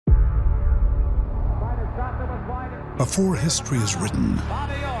Before history is written,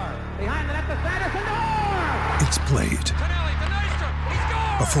 it's played.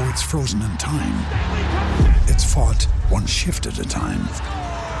 Before it's frozen in time, it's fought one shift at a time.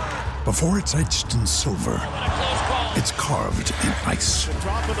 Before it's etched in silver, it's carved in ice.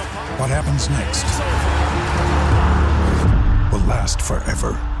 What happens next will last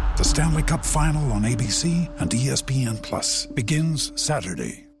forever. The Stanley Cup Final on ABC and ESPN Plus begins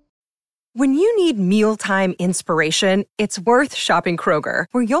Saturday. When you need mealtime inspiration, it's worth shopping Kroger,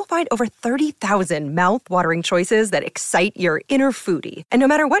 where you'll find over 30,000 mouth-watering choices that excite your inner foodie. And no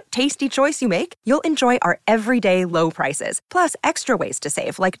matter what tasty choice you make, you'll enjoy our everyday low prices, plus extra ways to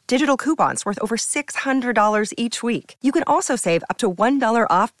save, like digital coupons worth over $600 each week. You can also save up to $1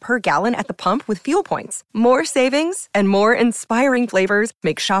 off per gallon at the pump with fuel points. More savings and more inspiring flavors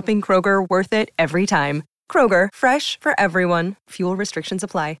make shopping Kroger worth it every time. Kroger, fresh for everyone. Fuel restrictions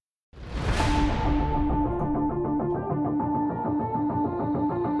apply.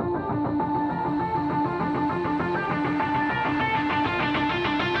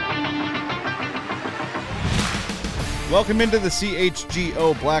 Welcome into the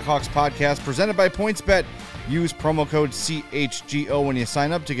CHGO Blackhawks podcast presented by PointsBet. Use promo code CHGO when you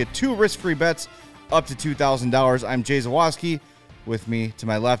sign up to get 2 risk-free bets up to $2,000. I'm Jay Zawoski. With me to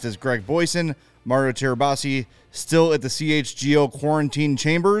my left is Greg Boyson. Mario Tirabassi still at the CHGO quarantine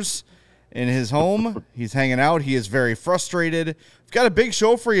chambers in his home. He's hanging out. He is very frustrated. We've got a big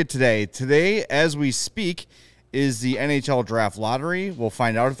show for you today. Today, as we speak, is the NHL Draft Lottery. We'll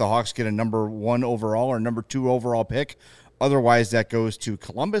find out if the Hawks get a number 1 overall or number 2 overall pick. Otherwise, that goes to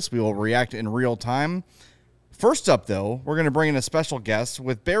Columbus. We will react in real time. First up, though, we're going to bring in a special guest.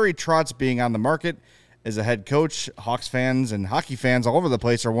 With Barry Trotz being on the market as a head coach, Hawks fans and hockey fans all over the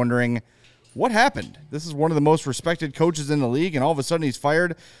place are wondering, what happened? This is one of the most respected coaches in the league, and all of a sudden he's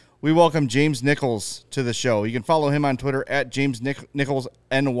fired. We welcome James Nichols to the show. You can follow him on Twitter at James Nichols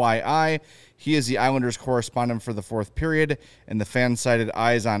NYI. He is the Islanders correspondent for the Fourth Period and the fan-sided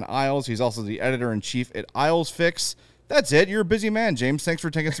Eyes on Isles. He's also the editor-in-chief at Isles Fix. That's it. You're a busy man, James. Thanks for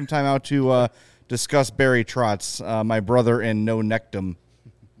taking some time out to discuss Barry Trotz, my brother in no neckdom.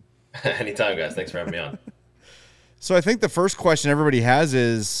 Anytime, guys. Thanks for having me on. So I think the first question everybody has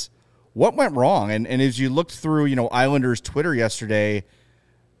is, what went wrong? And as you looked through, Islanders Twitter yesterday,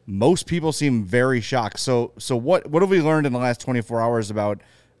 most people seem very shocked. So what have we learned in the last 24 hours about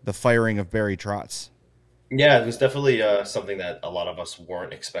the firing of Barry Trotz? Yeah, it was definitely something that a lot of us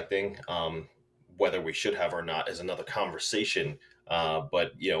weren't expecting. Whether we should have or not is another conversation.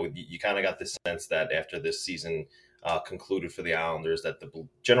 But, you kind of got this sense that after this season concluded for the Islanders, that the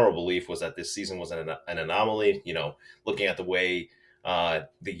general belief was that this season was an anomaly. Looking at the way the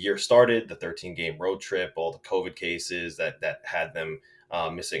year started, the 13-game road trip, all the COVID cases that had them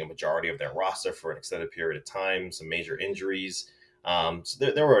missing a majority of their roster for an extended period of time, some major injuries. So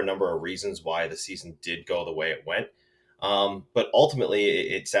there were a number of reasons why the season did go the way it went. But ultimately,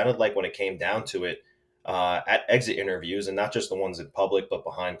 it sounded like when it came down to it, at exit interviews, and not just the ones in public, but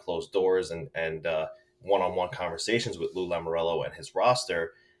behind closed doors and one-on-one conversations with Lou Lamoriello and his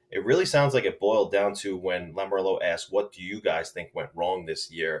roster, it really sounds like it boiled down to when Lamoriello asked, "What do you guys think went wrong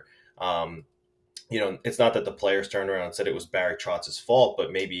this year?" It's not that the players turned around and said it was Barry Trotz's fault,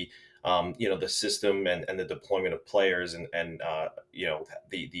 but maybe the system and the deployment of players and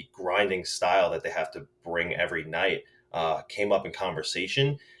the grinding style that they have to bring every night came up in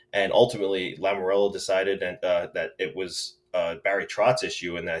conversation. And ultimately, Lamoriello decided that it was Barry Trotz's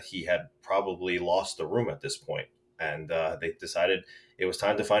issue and that he had probably lost the room at this point. And they decided it was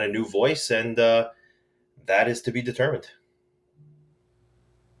time to find a new voice, and that is to be determined.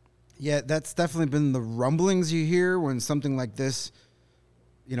 Yeah, that's definitely been the rumblings you hear when something like this,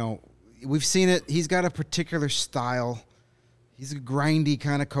 we've seen it. He's got a particular style. He's a grindy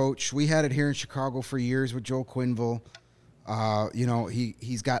kind of coach. We had it here in Chicago for years with Joe Quenneville.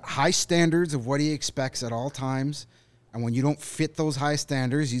 He's got high standards of what he expects at all times. And when you don't fit those high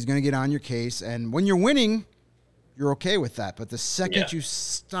standards, he's going to get on your case. And when you're winning, you're okay with that. But the second you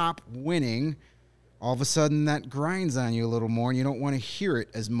stop winning, all of a sudden that grinds on you a little more and you don't want to hear it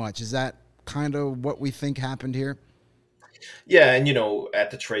as much. Is that kind of what we think happened here? Yeah, and at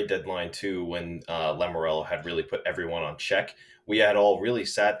the trade deadline too, when Lamoriello had really put everyone on check, we had all really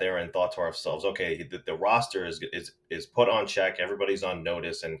sat there and thought to ourselves, okay, the roster is put on check, everybody's on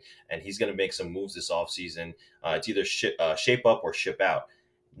notice, and he's going to make some moves this offseason. It's either shape up or ship out.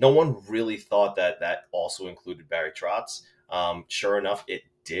 No one really thought that also included Barry Trotz. Sure enough, it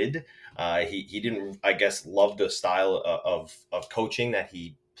did. He didn't, I guess, love the style of coaching that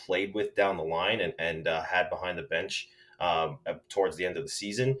he played with down the line and had behind the bench towards the end of the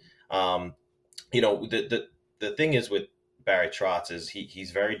season. the thing is with Barry Trotz is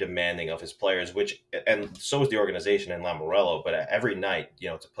he's very demanding of his players, and so is the organization and Lamoriello. But every night,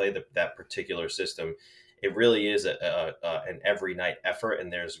 to play that particular system, it really is an every night effort,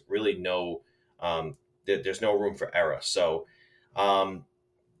 and there's really there's no room for error. So,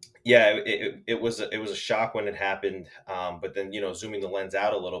 it was a shock when it happened. But then zooming the lens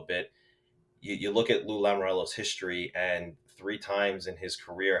out a little bit, you look at Lou Lamoriello's history, and 3 times in his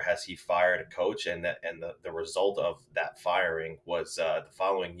career has he fired a coach, and the result of that firing was the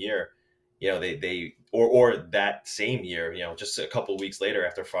following year. Or that same year, just a couple of weeks later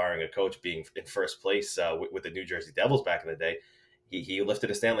after firing a coach, being in first place with the New Jersey Devils back in the day, he lifted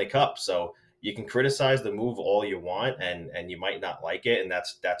a Stanley Cup. So you can criticize the move all you want, and you might not like it, and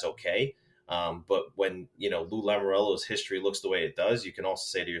that's okay. But when Lou Lamoriello's history looks the way it does, you can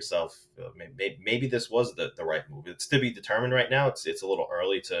also say to yourself, maybe this was the right move. It's to be determined right now. It's a little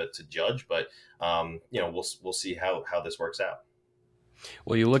early to judge, but we'll see how this works out.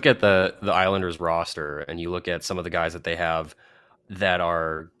 Well, you look at the Islanders roster, and you look at some of the guys that they have that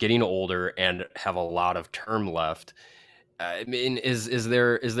are getting older and have a lot of term left. I mean, is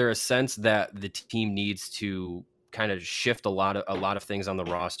there a sense that the team needs to kind of shift a lot of things on the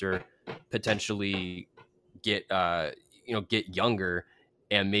roster, potentially get younger,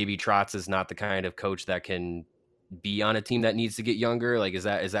 and maybe Trotz is not the kind of coach that can be on a team that needs to get younger? Like, is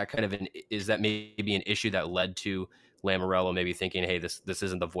that kind of is that maybe an issue that led to Lamoriello maybe thinking, hey, this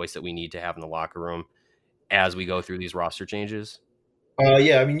isn't the voice that we need to have in the locker room as we go through these roster changes?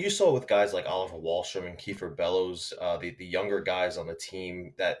 I mean, you saw with guys like Oliver Wahlstrom and Kiefer Bellows, the younger guys on the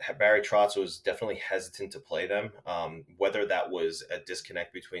team, that Barry Trotz was definitely hesitant to play them. Whether that was a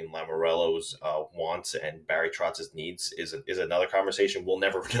disconnect between Lamoriello's wants and Barry Trotz's needs is another conversation we'll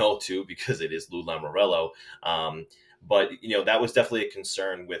never know, too, because it is Lou Lamoriello. But that was definitely a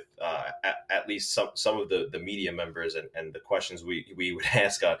concern with at least some of the media members, and the questions we would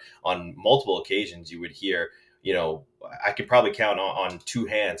ask on multiple occasions. You would hear, I could probably count on 2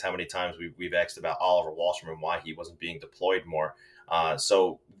 hands how many times we've asked about Oliver Wahlstrom and why he wasn't being deployed more.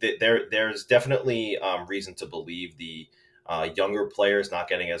 So there's definitely reason to believe the younger players not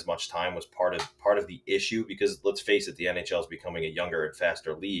getting as much time was part of the issue, because let's face it, the NHL is becoming a younger and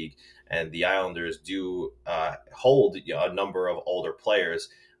faster league, and the Islanders do hold a number of older players.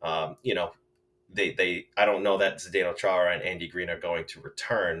 I don't know that Zdeno Chara and Andy Green are going to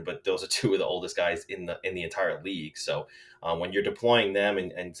return, but those are 2 of the oldest guys in the entire league. So when you're deploying them,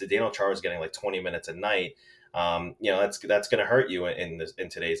 and Zdeno Chara is getting like 20 minutes a night, that's going to hurt you in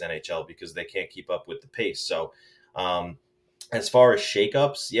today's NHL, because they can't keep up with the pace. So as far as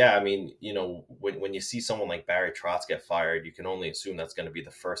shakeups, I mean, when you see someone like Barry Trotz get fired, you can only assume that's going to be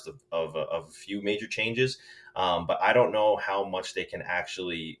the first of a few major changes. But I don't know how much they can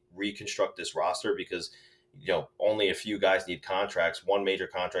actually reconstruct this roster, because only a few guys need contracts. One major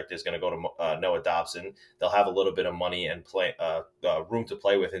contract is going to go to Noah Dobson. They'll have a little bit of money and room to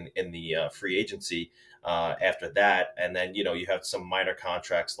play with in the free agency after that, and then you have some minor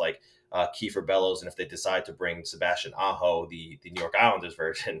contracts like Kiefer Bellows, and if they decide to bring Sebastian Aho, the New York Islanders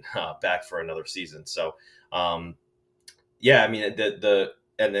version, back for another season. So, I mean,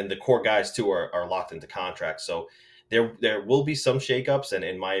 and then the core guys too are locked into contracts. So there will be some shakeups, and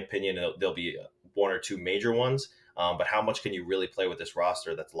in my opinion, there'll be 1 or 2 major ones. But how much can you really play with this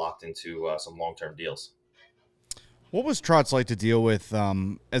roster that's locked into some long-term deals? What was Trotz like to deal with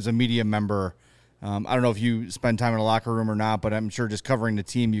as a media member? I don't know if you spend time in a locker room or not, but I'm sure just covering the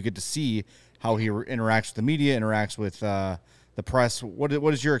team, you get to see how he interacts with the media, interacts with the press. What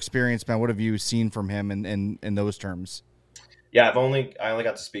is your experience, Ben? What have you seen from him in those terms? Yeah, I only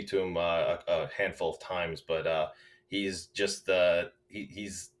got to speak to him a handful of times, but he's just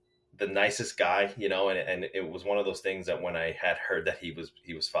he's the nicest guy, and it was one of those things that when I had heard that he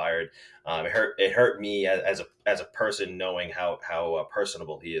was fired, it hurt me as a person, knowing how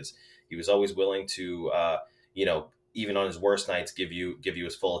personable he is. He was always willing to, even on his worst nights, give you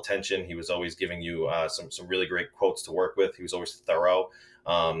his full attention. He was always giving you some really great quotes to work with. He was always thorough,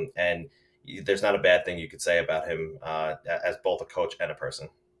 and there's not a bad thing you could say about him as both a coach and a person.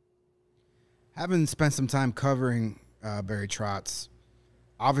 Having spent some time covering Barry Trotz,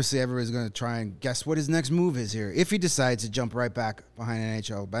 obviously everybody's going to try and guess what his next move is here. If he decides to jump right back behind an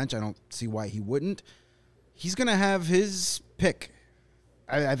NHL bench, I don't see why he wouldn't. He's going to have his pick.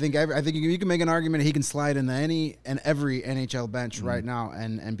 I think you can make an argument he can slide into any and every NHL bench right now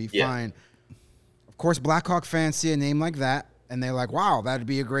and be fine. Of course, Blackhawk fans see a name like that, and they're like, wow, that'd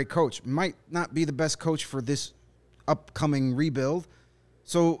be a great coach. Might not be the best coach for this upcoming rebuild.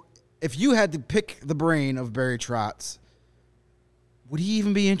 So if you had to pick the brain of Barry Trotz, Would he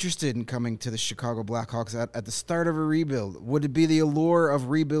even be interested in coming to the Chicago Blackhawks at the start of a rebuild? Would it be the allure of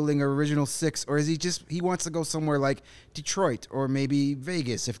rebuilding original six, or is he wants to go somewhere like Detroit or maybe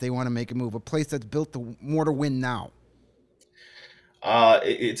Vegas if they want to make a move, a place that's built more to win now?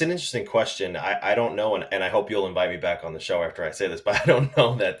 It's an interesting question. I don't know, and I hope you'll invite me back on the show after I say this, but I don't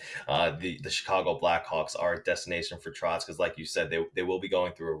know that the Chicago Blackhawks are a destination for Trotz because, like you said, they will be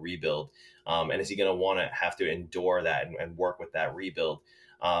going through a rebuild. And is he going to want to have to endure that and work with that rebuild?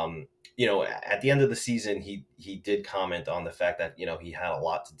 At the end of the season, he did comment on the fact that, he had a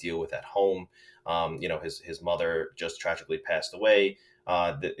lot to deal with at home. His mother just tragically passed away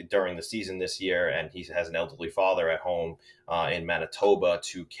during the season this year, and he has an elderly father at home in Manitoba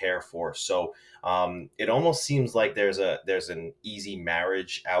to care for. So it almost seems like there's an easy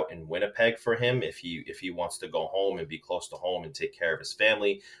marriage out in Winnipeg for him if he wants to go home and be close to home and take care of his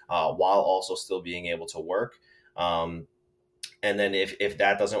family while also still being able to work. And then if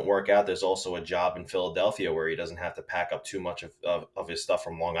that doesn't work out, there's also a job in Philadelphia where he doesn't have to pack up too much of his stuff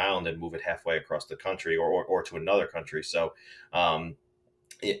from Long Island and move it halfway across the country or to another country. So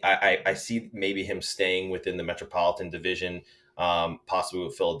I see maybe him staying within the Metropolitan Division, possibly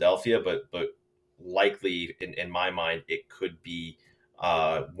with Philadelphia, but likely in my mind, it could be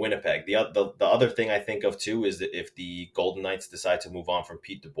Winnipeg. The other thing I think of too is that if the Golden Knights decide to move on from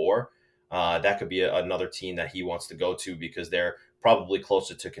Pete DeBoer, that could be another team that he wants to go to because they're probably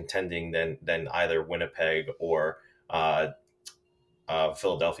closer to contending than either Winnipeg or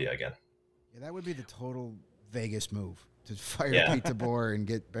Philadelphia again. Yeah, that would be the total Vegas move to fire Pete DeBoer and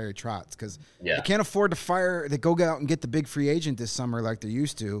get Barry Trotz because they can't afford to go out and get the big free agent this summer like they're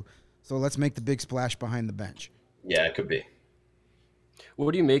used to. So let's make the big splash behind the bench. Yeah, it could be.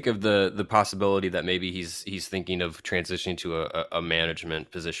 What do you make of the possibility that maybe he's thinking of transitioning to a management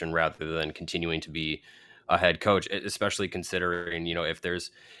position rather than continuing to be a head coach, especially considering, if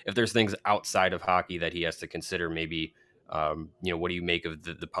there's things outside of hockey that he has to consider, maybe, what do you make of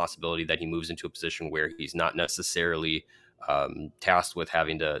the possibility that he moves into a position where he's not necessarily tasked with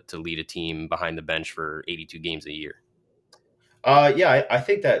having to lead a team behind the bench for 82 games a year? I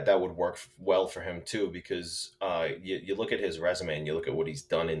think that would work well for him too, because you look at his resume and you look at what he's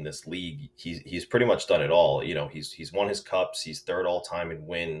done in this league. He's pretty much done it all. He's won his cups. He's third all time in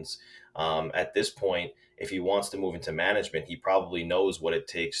wins. At this point, if he wants to move into management, he probably knows what it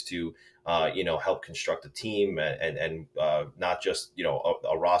takes to help construct a team and not just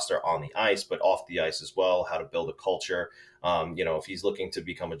a roster on the ice, but off the ice as well. How to build a culture. If he's looking to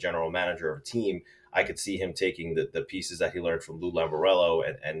become a general manager of a team, I could see him taking the pieces that he learned from Lou Lamoriello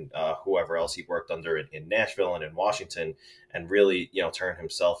and whoever else he worked under in Nashville and in Washington, and really turn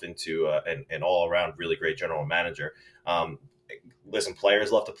himself into an all around really great general manager. Listen,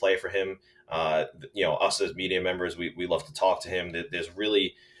 players love to play for him. Us as media members, we love to talk to him. There's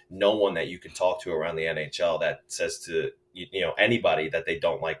really no one that you can talk to around the NHL that says to anybody that they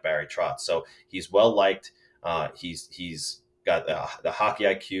don't like Barry Trotz. So he's well liked. He's got the hockey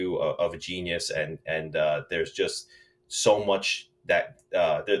IQ of a genius, and there's just so much that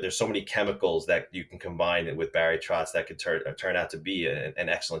there's so many chemicals that you can combine with Barry Trotz that could turn out to be an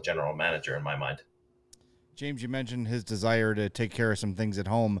excellent general manager in my mind. James, you mentioned his desire to take care of some things at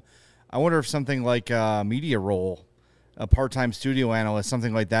home. I wonder if something like a media role, a part-time studio analyst,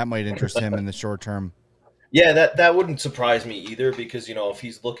 something like that might interest him in the short term. Yeah, that wouldn't surprise me either, because if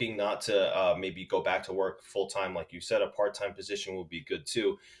he's looking not to maybe go back to work full time, like you said, a part-time position would be good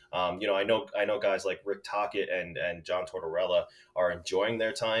too. I know guys like Rick Tocchet and John Tortorella are enjoying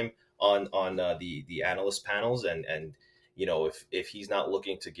their time on the analyst panels, and if he's not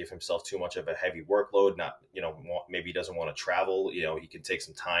looking to give himself too much of a heavy workload, not maybe he doesn't want to travel, he can take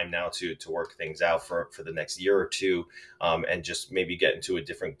some time now to work things out for the next year or two, and just maybe get into a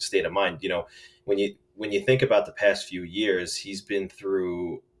different state of mind. When you think about the past few years, he's been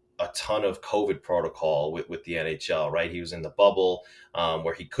through a ton of COVID protocol with the NHL, right? He was in the bubble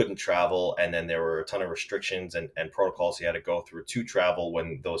where he couldn't travel, and then there were a ton of restrictions and protocols he had to go through to travel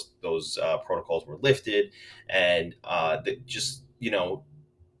when those protocols were lifted, and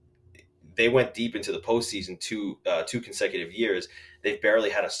they went deep into the postseason two consecutive years. They've barely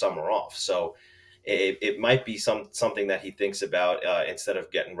had a summer off, so it might be something that he thinks about instead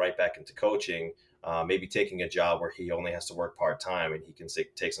of getting right back into coaching. Maybe taking a job where he only has to work part-time and he can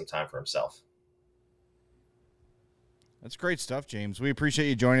take some time for himself. That's great stuff, James. We appreciate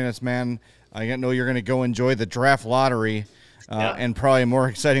you joining us, man. I know you're going to go enjoy the draft lottery and probably more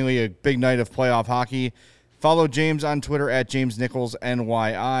excitingly, a big night of playoff hockey. Follow James on Twitter at James Nichols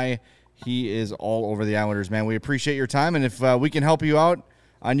NYI. He is all over the Islanders, man. We appreciate your time, and if we can help you out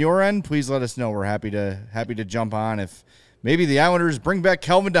on your end, please let us know. We're happy to jump on if maybe the Islanders bring back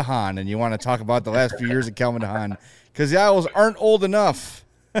Kelvin DeHaan, and you want to talk about the last few years of Kelvin DeHaan because the Isles aren't old enough.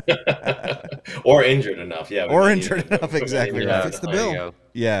 Or injured enough, yeah. Or injured enough, exactly. Yeah, fits the bill.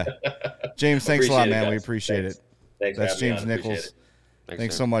 Yeah. James, thanks a lot, man. Guys. We appreciate it. Thanks That's for having James me on. Nichols.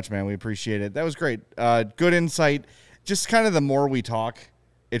 Thanks sir. so much, man. We appreciate it. That was great. Good insight. Just kind of the more we talk,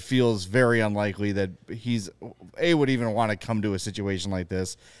 it feels very unlikely that would even want to come to a situation like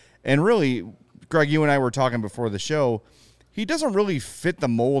this. And really, Greg, you and I were talking before the show, he doesn't really fit the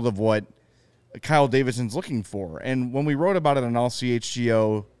mold of what Kyle Davidson's looking for. And when we wrote about it on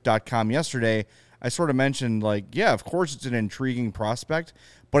allchgo.com yesterday, I sort of mentioned, like, yeah, of course it's an intriguing prospect,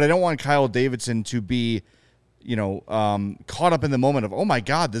 but I don't want Kyle Davidson to be, caught up in the moment of, oh my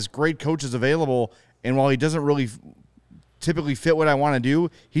God, this great coach is available. And while he doesn't really typically fit what I want to do,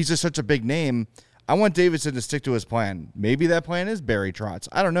 he's just such a big name. I want Davidson to stick to his plan. Maybe that plan is Barry Trotz.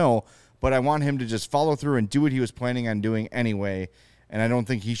 I don't know, but I want him to just follow through and do what he was planning on doing anyway. And I don't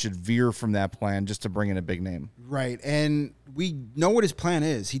think he should veer from that plan just to bring in a big name. Right. And we know what his plan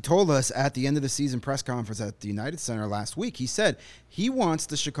is. He told us at the end of the season press conference at the United Center last week, he said he wants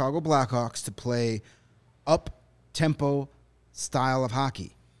the Chicago Blackhawks to play up-tempo style of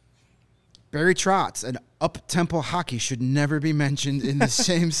hockey. Barry Trotz, an up-tempo hockey should never be mentioned in the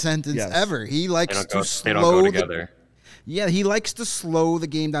same sentence ever. He likes to slow they don't go together. Yeah, he likes to slow the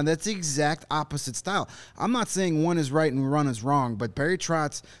game down. That's the exact opposite style. I'm not saying one is right and one is wrong, but Barry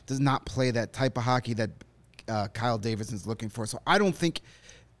Trotz does not play that type of hockey that Kyle Davidson's looking for. So I don't think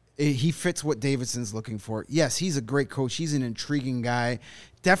he fits what Davidson's looking for. Yes, he's a great coach. He's an intriguing guy.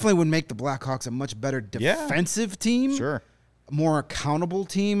 Definitely would make the Blackhawks a much better defensive team. Sure. More accountable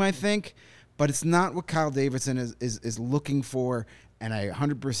team, I think. But it's not what Kyle Davidson is looking for. And I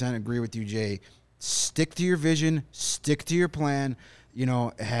 100% agree with you, Jay. Stick to your vision. Stick to your plan.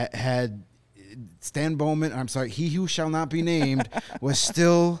 Had Stan Bowman, he who shall not be named, was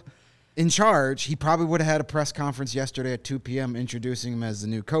still in charge, he probably would have had a press conference yesterday at 2 p.m. introducing him as the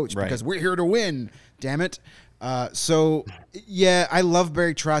new coach because we're here to win, damn it. I love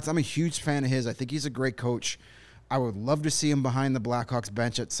Barry Trotz. I'm a huge fan of his. I think he's a great coach. I would love to see him behind the Blackhawks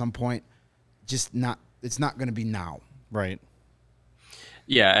bench at some point. It's not going to be now. Right.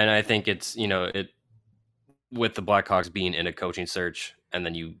 Yeah, and I think it's, with the Blackhawks being in a coaching search, and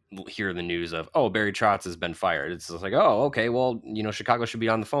then you hear the news of, Barry Trotz has been fired. It's just like, okay, well, Chicago should be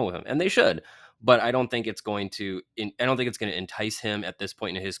on the phone with him, and they should. But I don't think it's going to entice him at this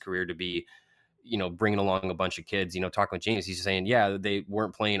point in his career to be, bringing along a bunch of kids. Talking with James, he's saying, yeah, they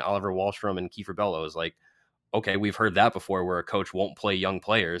weren't playing Oliver Wahlstrom and Kiefer Bellows. Like, okay, we've heard that before, where a coach won't play young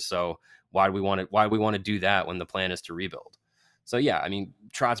players. So why do we want to do that when the plan is to rebuild? So yeah, I mean,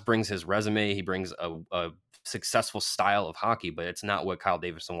 Trotz brings his resume. He brings a successful style of hockey, but it's not what Kyle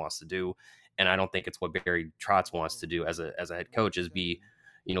Davidson wants to do. And I don't think it's what Barry Trotz wants to do as a head coach, is be,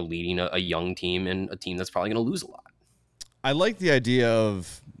 leading a young team and a team that's probably going to lose a lot. I like the idea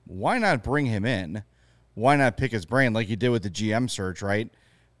of why not bring him in? Why not pick his brain like you did with the GM search, right?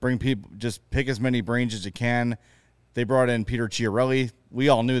 Bring people, just pick as many brains as you can. They brought in Peter Chiarelli. We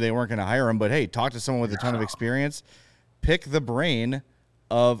all knew they weren't going to hire him, but hey, talk to someone with a ton of experience. Pick the brain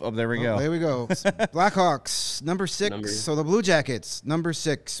of there we go. There we go. Blackhawks, number 6. So the Blue Jackets, number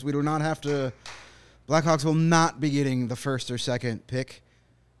 6. We do not have to. Blackhawks will not be getting the first or second pick.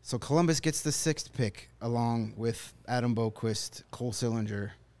 So Columbus gets the 6th pick along with Adam Boquist, Cole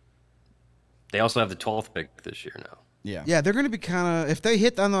Sillinger. They also have the 12th pick this year now. Yeah, they're going to be kind of, if they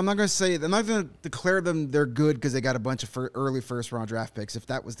hit them, I'm not going to declare them they're good because they got a bunch of early first-round draft picks. If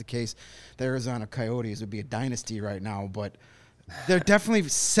that was the case, the Arizona Coyotes would be a dynasty right now. But they're definitely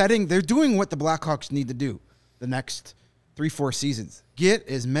they're doing what the Blackhawks need to do the next 3-4 seasons. Get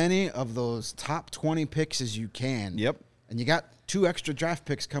as many of those top 20 picks as you can. Yep. And you got 2 extra draft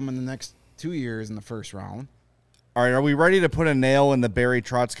picks coming the next 2 years in the first round. All right, are we ready to put a nail in the Barry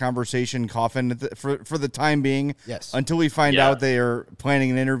Trotz conversation coffin for the time being? Yes. Until we find out they are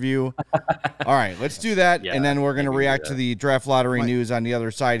planning an interview. All right, let's do that, and then we're going to react to the draft lottery news on the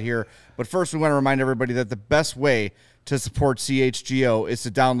other side here. But first, we want to remind everybody that the best way to support CHGO is to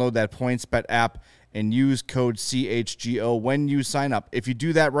download that PointsBet app and use code CHGO when you sign up. If you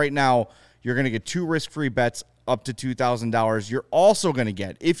do that right now, you're going to get 2 risk-free bets up to $2,000. You're also going to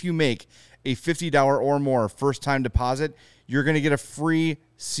get, if you make a $50 or more first-time deposit, you're going to get a free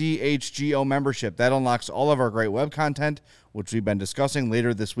CHGO membership. That unlocks all of our great web content, which we've been discussing.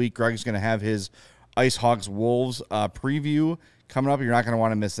 Later this week, Greg's going to have his Ice Hogs Wolves preview coming up. You're not going to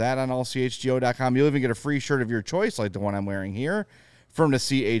want to miss that on allchgo.com. You'll even get a free shirt of your choice, like the one I'm wearing here, from the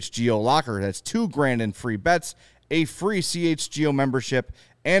CHGO locker. That's $2,000 in free bets, a free CHGO membership,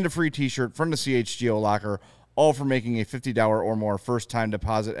 and a free t-shirt from the CHGO locker, all for making a $50 or more first-time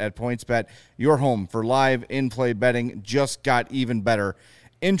deposit at PointsBet. Your home for live in-play betting just got even better.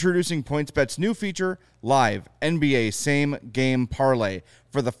 Introducing PointsBet's new feature, Live NBA Same Game Parlay.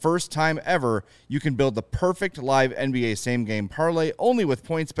 For the first time ever, you can build the perfect live NBA Same Game Parlay only with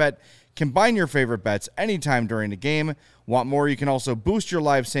PointsBet. Combine your favorite bets anytime during the game. Want more? You can also boost your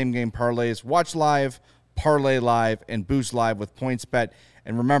live Same Game Parlays. Watch live, parlay live, and boost live with PointsBet.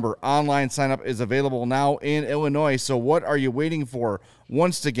 And remember, online signup is available now in Illinois, so what are you waiting for?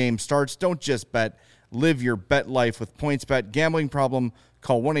 Once the game starts, don't just bet. Live your bet life with PointsBet. Gambling problem?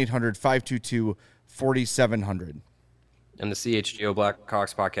 Call 1-800-522-4700. And the CHGO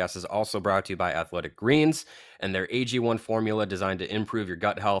Blackhawks podcast is also brought to you by Athletic Greens and their AG1 formula designed to improve your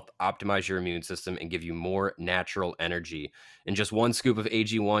gut health, optimize your immune system, and give you more natural energy. In just one scoop of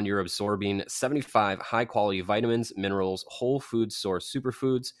AG1, you're absorbing 75 high-quality vitamins, minerals, whole food source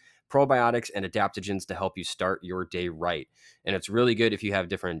superfoods, probiotics, and adaptogens to help you start your day right. And it's really good if you have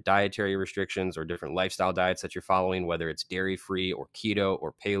different dietary restrictions or different lifestyle diets that you're following, whether it's dairy-free or keto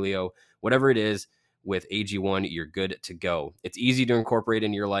or paleo, whatever it is. With AG1, you're good to go. It's easy to incorporate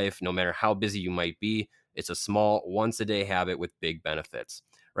in your life, no matter how busy you might be. It's a small, once-a-day habit with big benefits.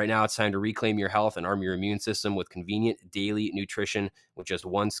 Right now, it's time to reclaim your health and arm your immune system with convenient daily nutrition with just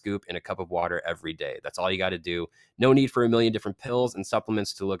one scoop in a cup of water every day. That's all you got to do. No need for a million different pills and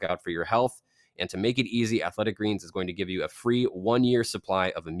supplements to look out for your health. And to make it easy, Athletic Greens is going to give you a free 1-year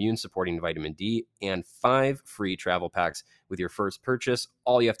supply of immune-supporting vitamin D and 5 free travel packs with your first purchase.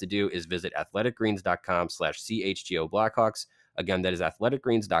 All you have to do is visit athleticgreens.com/CHGO Blackhawks. Again, that is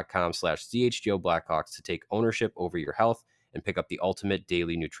athleticgreens.com/CHGO Blackhawks to take ownership over your health and pick up the ultimate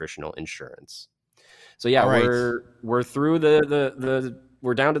daily nutritional insurance. So yeah, right. we're through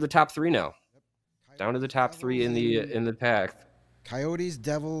we're down to the top 3 now. Down to the top 3 in the pack. Coyotes,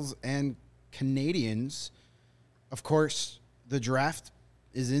 Devils, and Canadians. Of course, the draft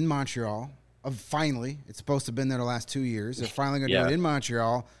is in Montreal. Finally, it's supposed to have been there the last 2 years. They're finally going to do it in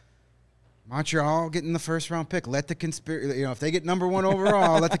Montreal. Montreal getting the first round pick. Let the conspiracy, if they get number 1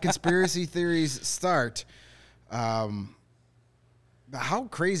 overall, let the conspiracy theories start. How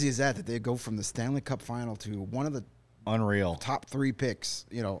crazy is that they go from the Stanley Cup final to one of the unreal top 3 picks?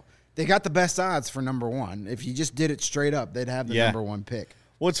 They got the best odds for number 1. If you just did it straight up, they'd have the number 1 pick.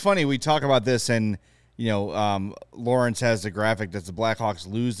 Well, it's funny. We talk about this, and, Lawrence has the graphic that the Blackhawks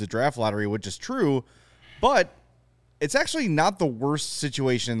lose the draft lottery, which is true, but it's actually not the worst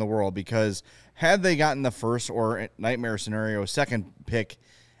situation in the world, because had they gotten the first, or nightmare scenario, second pick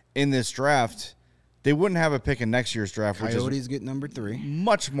in this draft, they wouldn't have a pick in next year's draft. Coyotes get number 3.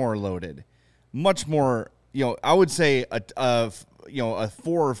 Much more loaded. Much more, I would say a 4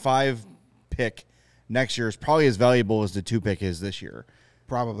 or 5 pick next year is probably as valuable as the 2 pick is this year.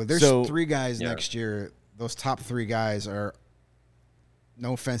 Probably. There's 3 guys next year. Those top 3 guys are,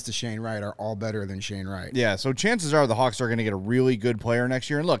 no offense to Shane Wright, are all better than Shane Wright. Yeah, so chances are the Hawks are going to get a really good player next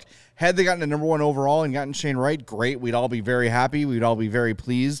year. And look, had they gotten a number 1 overall and gotten Shane Wright, great. We'd all be very happy. We'd all be very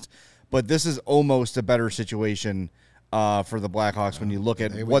pleased. But this is almost a better situation for the Blackhawks when you look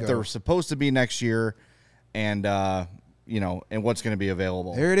at what they're supposed to be next year and and what's going to be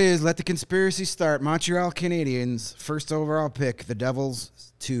available. There it is. Let the conspiracy start. Montreal Canadiens, first overall pick. The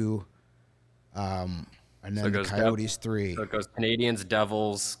Devils 2. And then the Coyotes 3. So it goes Canadiens,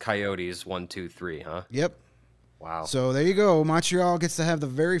 Devils, Coyotes 1, 2, 3, huh? Yep. Wow. So there you go. Montreal gets to have the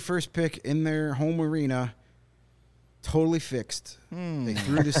very first pick in their home arena. Totally fixed. They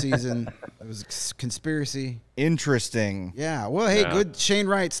threw the season. It was a conspiracy. Interesting. Yeah. Well, hey, good. Shane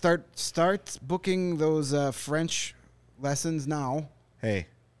Wright, start booking those French lessons now. Hey,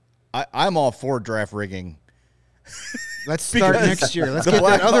 I'm all for draft rigging. Let's start next year. Let's get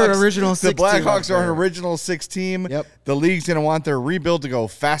that other original 6 team. The Blackhawks are an original 6 team. Yep. The league's going to want their rebuild to go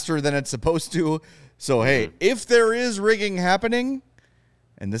faster than it's supposed to. So, hey, if there is rigging happening,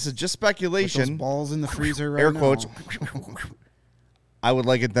 and this is just speculation. Put those balls in the freezer right air now. Quotes. I would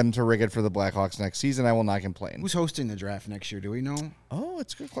like them to rig it for the Blackhawks next season. I will not complain. Who's hosting the draft next year? Do we know? Oh,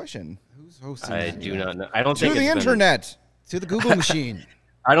 it's a good question. Who's hosting? I do not know. I don't think to the internet. To the Google machine.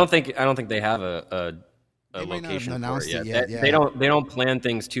 I don't think they have a location for it yet. They don't plan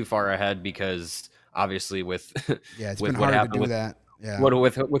things too far ahead, because obviously with it's with been what hard happened to do with that. Yeah.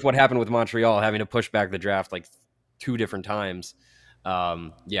 with what happened with Montreal, having to push back the draft like 2 different times. I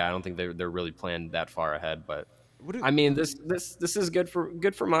don't think they're really planned that far ahead. But I mean, this is good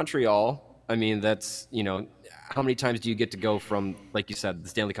for Montreal. I mean, that's, how many times do you get to go from, like you said, the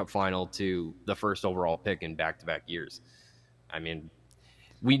Stanley Cup final to the first overall pick in back-to-back years? I mean,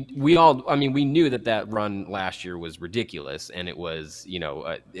 we knew that run last year was ridiculous, and it was,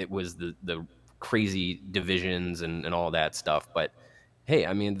 it was the crazy divisions and all that stuff. But hey,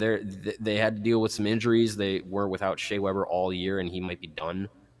 I mean, they had to deal with some injuries. They were without Shea Weber all year, and he might be done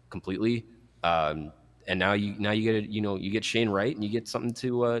completely. And now you get you get Shane Wright, and you get something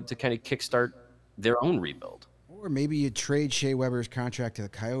to kind of kickstart their own rebuild. Or maybe you trade Shea Weber's contract to the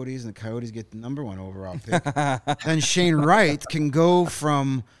Coyotes, and the Coyotes get the number 1 overall pick. Then Shane Wright can go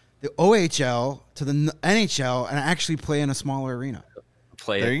from the OHL to the NHL and actually play in a smaller arena.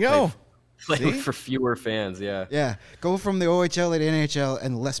 There you go. Play for fewer fans, yeah. Yeah, go from the OHL to the NHL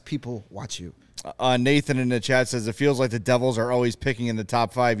and less people watch you. Nathan in the chat says, it feels like the Devils are always picking in the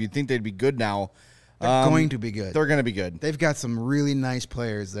top 5. You'd think they'd be good now. They're going to be good. They're going to be good. They've got some really nice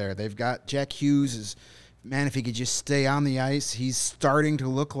players there. They've got Jack Hughes. Man, if he could just stay on the ice, he's starting to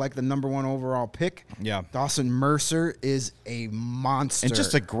look like the number 1 overall pick. Yeah. Dawson Mercer is a monster. And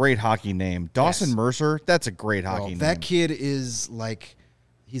just a great hockey name. Dawson Mercer, that's a great hockey name. That kid is like,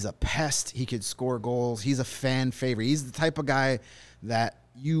 he's a pest. He could score goals. He's a fan favorite. He's the type of guy that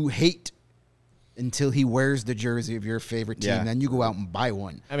you hate until he wears the jersey of your favorite team. Yeah. Then you go out and buy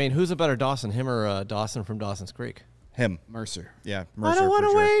one. I mean, who's a better Dawson, him or Dawson from Dawson's Creek? Him. Mercer. Yeah, Mercer. I don't want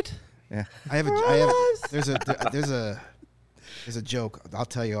to wait. Yeah. There's a joke. I'll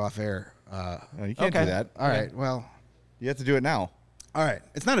tell you off air. You can't do that. All right. Well, you have to do it now. all right.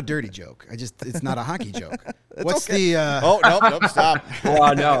 It's not a dirty joke. It's not a hockey joke. What's okay. the? Oh, nope, stop.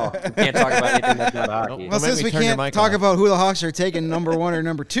 Oh, no. We can't talk about anything that's not hockey. Well, Don't make since me we turn your can't mic talk off. about who the Hawks are taking, number 1 or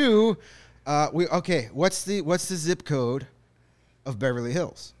number 2, what's the zip code of Beverly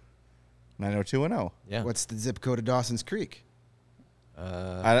Hills? 90210. Yeah. What's the zip code of Dawson's Creek?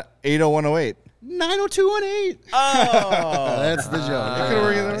 80108. 90218. Oh, That's the joke. I could have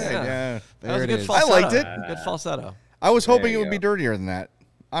worked either way. Yeah. That was There a it good is. falsetto. I liked it. Good falsetto. I was hoping There it you would be go. dirtier than that.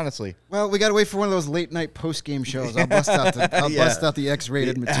 Honestly. Well, we got to wait for one of those late night post game shows. I'll bust out the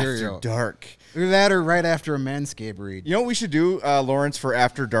X-rated material. After dark. Either that or right after a Manscaped read. You know what we should do, Lawrence, for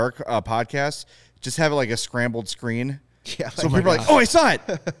After Dark podcast? Just have it like a scrambled screen. Yeah, So people are like, oh, I saw it.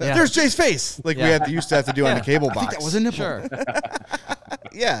 Yeah. There's Jay's face. Like we used to have to do on the cable box. that was a nipple. Sure.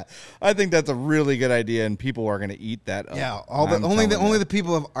 Yeah. I think that's a really good idea, and people are going to eat that up. Yeah, I'm only telling you. the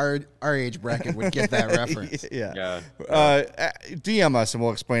people of our age bracket would get that reference. Yeah. Yeah. DM us, and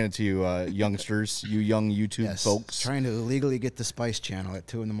we'll explain it to you, youngsters, you young YouTube Yes, folks. trying to illegally get the Spice Channel at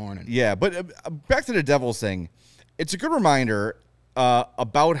 2 a.m. Yeah, but back to the Devils thing. It's a good reminder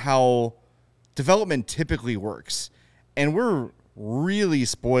about how development typically works. And we're really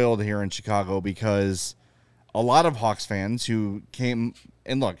spoiled here in Chicago because a lot of Hawks fans who came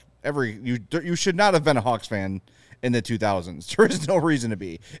and look, you should not have been a Hawks fan in the 2000s. There is no reason to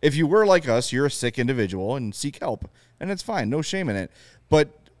be. If you were like us, you're a sick individual and seek help, and it's fine. No shame in it.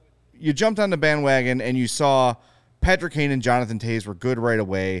 But you jumped on the bandwagon and you saw Patrick Kane and Jonathan Toews were good right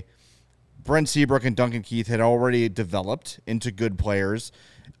away. Brent Seabrook and Duncan Keith had already developed into good players.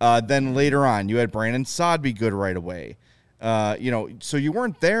 Then later on, you had Brandon Saad be good right away. So you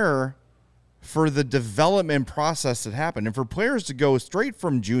weren't there for the development process that happened. And for players to go straight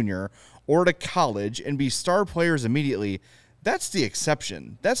from junior or to college and be star players immediately, that's the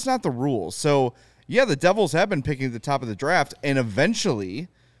exception. That's not the rule. So, yeah, the Devils have been picking at the top of the draft, and eventually,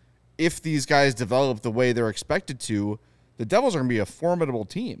 if these guys develop the way they're expected to, the Devils are going to be a formidable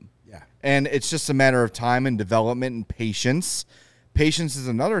team. Yeah. And it's just a matter of time and development and patience. Patience is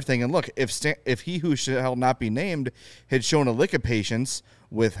another thing. And look, if he who shall not be named had shown a lick of patience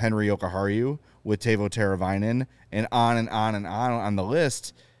with Henri Jokiharju, with Teuvo Teravainen, and on and on and on the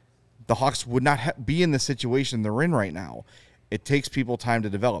list, the Hawks would not be in the situation they're in right now. It takes people time to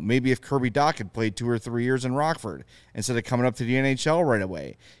develop. Maybe if Kirby Dach had played 2 or 3 years in Rockford instead of coming up to the NHL right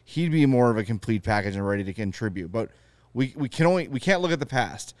away, he'd be more of a complete package and ready to contribute. But we can't look at the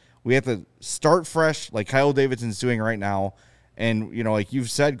past. We have to start fresh, like Kyle Davidson's doing right now. And, like you've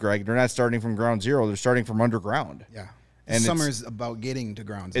said, Greg, they're not starting from ground zero. They're starting from underground. Yeah. And summer's about getting to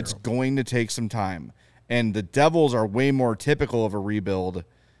ground zero. It's going to take some time. And the Devils are way more typical of a rebuild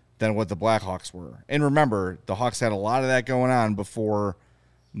than what the Blackhawks were. And remember, the Hawks had a lot of that going on before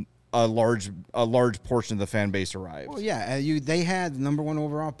a large portion of the fan base arrived. Well, yeah, they had the number 1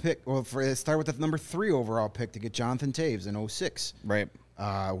 overall pick. Well, start with the number 3 overall pick to get Jonathan Toews in 2006. Right.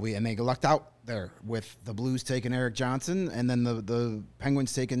 And they lucked out there with the Blues taking Eric Johnson, and then the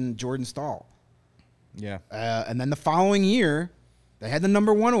Penguins taking Jordan Staal. Yeah. And then the following year, they had the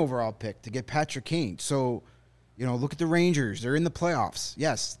number 1 overall pick to get Patrick Kane. So, look at the Rangers. They're in the playoffs.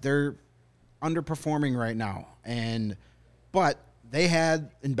 Yes, they're underperforming right now. But they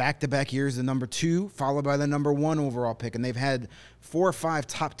had, in back-to-back years, the number 2, followed by the number 1 overall pick. And they've had 4 or 5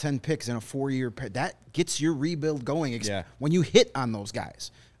 top 10 picks in a 4-year period. That gets your rebuild going when you hit on those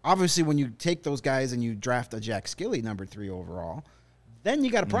guys. Obviously, when you take those guys and you draft a Jack Skilly number 3 overall, then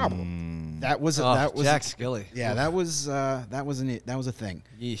you got a problem. That was Jack Skilly. Yeah, that was a thing.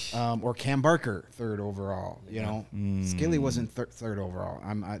 Yeesh. Or Cam Barker 3rd overall. You know, Skilly wasn't 3rd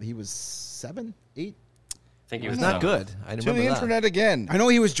overall. He was 7, 8. I think he It was was not good. I To remember the that. internet again. I know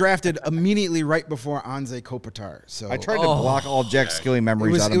he was drafted immediately right before Anze Kopitar. So I tried to block all Jack Skilly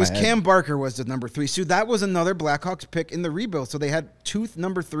memories out of it was my head. Cam Barker was the number 3. So that was another Blackhawks pick in the rebuild. So they had 2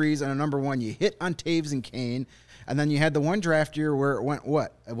 number 3s and a number 1. You hit on Taves and Kane. And then you had the one draft year where it went,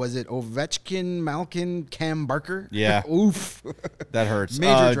 what? Was it Ovechkin, Malkin, Cam Barker? Yeah. Oof. That hurts.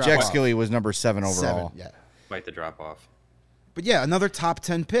 Major drop Jack off. Skilly was number 7 overall. 7, yeah. Quite the drop off. But yeah, another top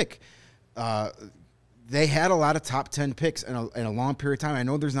 10 pick. They had a lot of top 10 picks in a long period of time. I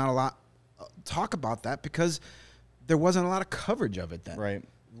know there's not a lot talk about that because there wasn't a lot of coverage of it then. Right.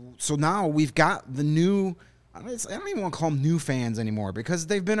 So now we've got the new, I don't even want to call them new fans anymore because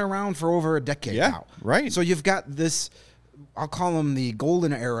they've been around for over a decade now. Right. So you've got this, I'll call them the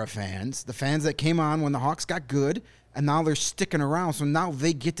golden era fans, the fans that came on when the Hawks got good, and now they're sticking around. So now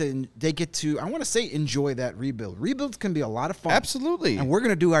they get to I want to say enjoy that rebuild. Rebuilds can be a lot of fun. Absolutely. And we're going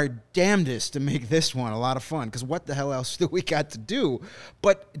to do our damnedest to make this one a lot of fun because what the hell else do we got to do?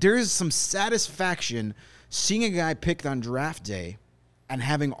 But there is some satisfaction seeing a guy picked on draft day and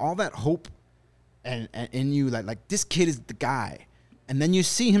having all that hope and in you like this kid is the guy. And then you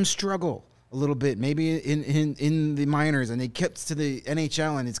see him struggle a little bit, maybe in the minors, and he gets to the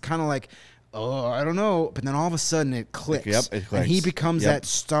NHL, and it's kind of like, oh, I don't know. But then all of a sudden it clicks. Yep, it clicks. And he becomes Yep. that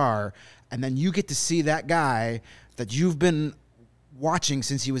star. And then you get to see that guy that you've been watching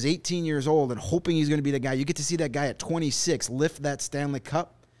since he was 18 years old and hoping he's going to be the guy. You get to see that guy at 26 lift that Stanley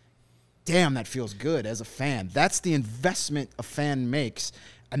Cup. Damn, that feels good as a fan. That's the investment a fan makes.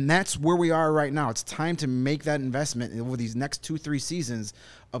 And that's where we are right now. It's time to make that investment over these next 2-3 seasons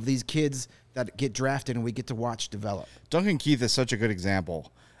of these kids that get drafted and we get to watch develop. Duncan Keith is such a good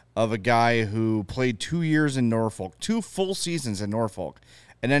example of a guy who played 2 years in Norfolk, 2 full seasons in Norfolk,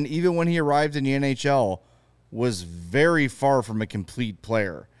 and then even when he arrived in the NHL, was very far from a complete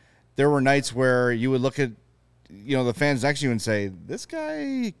player. There were nights where you would look at, the fans next to you and say, "This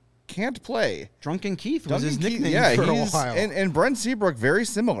guy can't play." Drunken Keith was his Duncan Keith, nickname for a while. And Brent Seabrook, very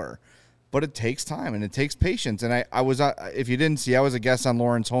similar. But it takes time and it takes patience. And I was, if you didn't see, I was a guest on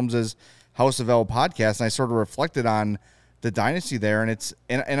Lawrence Holmes' House of L podcast, and I sort of reflected on the dynasty there. And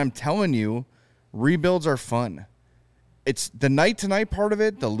I'm telling you, rebuilds are fun. It's the night-to-night part of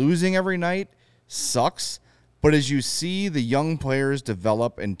it. The losing every night sucks. But as you see the young players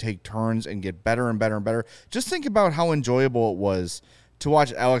develop and take turns and get better and better and better, just think about how enjoyable it was to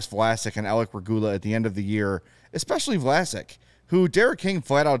watch Alex Vlasic and Alec Regula at the end of the year, especially Vlasic, who Derek King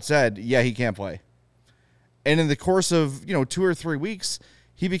flat out said, yeah, he can't play. And in the course of, 2 or 3 weeks,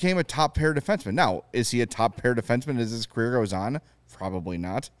 he became a top pair defenseman. Now, is he a top pair defenseman as his career goes on? Probably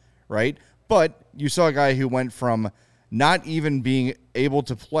not, right? But you saw a guy who went from not even being able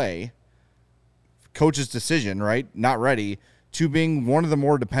to play, coach's decision, right? Not ready, to being one of the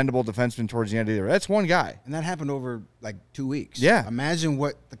more dependable defensemen towards the end of the year. That's one guy. And that happened over like 2 weeks. Yeah. Imagine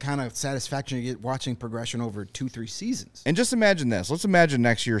what the kind of satisfaction you get watching progression over 2-3 seasons. And just imagine this. Let's imagine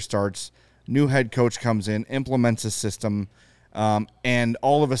next year starts, new head coach comes in, implements a system, and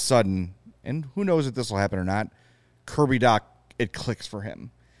all of a sudden, and who knows if this will happen or not, Kirby Dach, it clicks for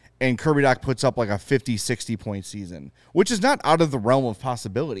him. And Kirby Dach puts up like a 50, 60-point season, which is not out of the realm of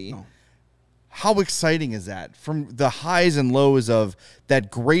possibility. No. How exciting is that? From the highs and lows of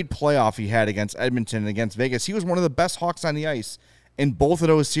that great playoff he had against Edmonton and against Vegas, he was one of the best Hawks on the ice in both of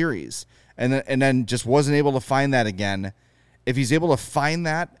those series, and then just wasn't able to find that again. If he's able to find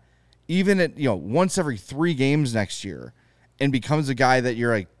that, even at once every 3 games next year, and becomes a guy that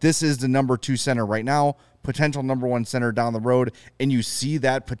you're like, this is the number 2 center right now, potential number 1 center down the road, and you see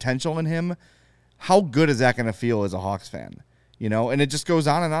that potential in him, how good is that going to feel as a Hawks fan? And it just goes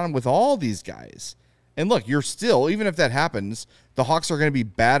on and on with all these guys. And look, you're still, even if that happens, the Hawks are going to be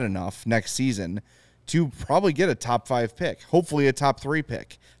bad enough next season to probably get a top 5 pick, hopefully a top 3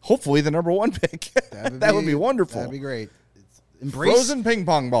 pick, hopefully the number 1 pick. That would be wonderful. That'd be great. Embrace Frozen ping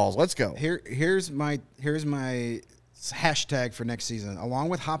pong balls. Let's go. Here's my hashtag for next season, along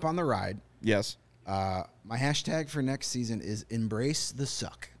with Hop on the Ride. Yes. My hashtag for next season is embrace the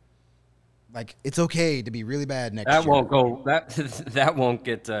suck. Like, it's okay to be really bad next year. That won't go. That won't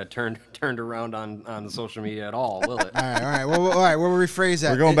get turned around on the social media at all, will it? All right. Well, we'll rephrase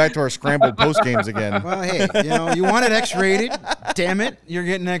that. We're going back to our scrambled post games again. Well, hey, you wanted X-rated. Damn it, you're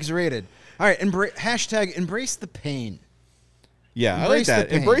getting X-rated. All right, hashtag embrace the pain. Yeah, Embrace I like the that.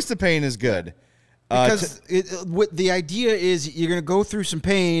 pain. Embrace the pain is good. Because the idea is you're going to go through some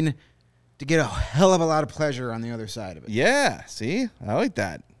pain to get a hell of a lot of pleasure on the other side of it. Yeah, see? I like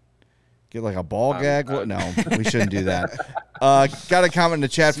that. Get like a ball gag? No, we shouldn't do that. Got a comment in the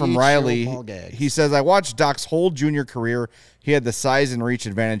chat from Riley. He says, I watched Doc's whole junior career. He had the size and reach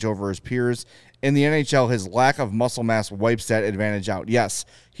advantage over his peers. In the NHL, his lack of muscle mass wipes that advantage out. Yes,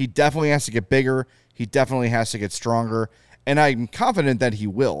 he definitely has to get bigger. He definitely has to get stronger. And I'm confident that he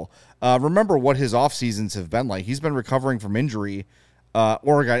will. Remember what his off seasons have been like. He's been recovering from injury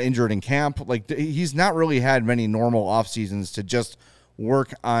or got injured in camp. Like, he's not really had many normal off seasons to just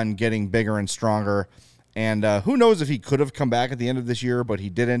work on getting bigger and stronger. And who knows if he could have come back at the end of this year, but he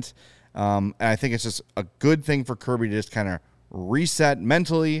didn't. And I think it's just a good thing for Kirby to just kind of reset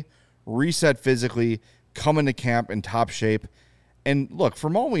mentally, reset physically, come into camp in top shape. And look,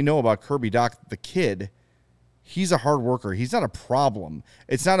 from all we know about Kirby Dach, the kid, he's a hard worker. He's not a problem.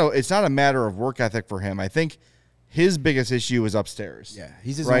 It's not a matter of work ethic for him. I think his biggest issue is upstairs. Yeah,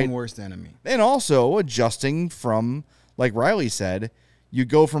 he's his own worst enemy. And also adjusting from, like Riley said, you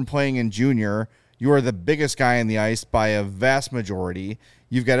go from playing in junior, you are the biggest guy in the ice by a vast majority.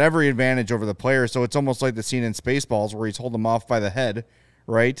 You've got every advantage over the player, so it's almost like the scene in Spaceballs where he's holding him off by the head,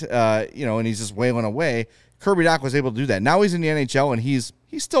 right? And he's just wailing away. Kirby Dach was able to do that. Now he's in the NHL, and he's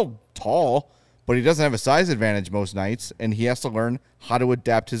still tall, but he doesn't have a size advantage most nights, and he has to learn how to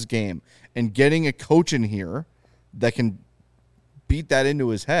adapt his game. And getting a coach in here that can beat that into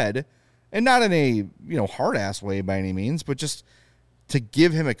his head, and not in a hard-ass way by any means, but just to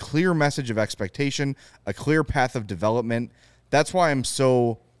give him a clear message of expectation, a clear path of development. That's why I'm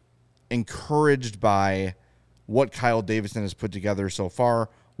so encouraged by what Kyle Davidson has put together so far,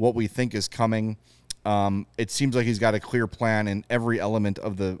 what we think is coming. It seems like he's got a clear plan in every element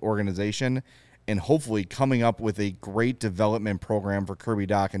of the organization, and hopefully coming up with a great development program for Kirby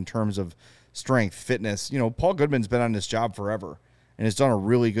Dach in terms of strength, fitness. Paul Goodman's been on this job forever and has done a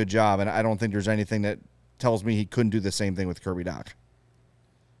really good job, and I don't think there's anything that tells me he couldn't do the same thing with Kirby Dach.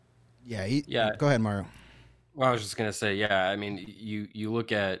 Yeah. Go ahead, Mario. Well, I was just gonna say, yeah. I mean, you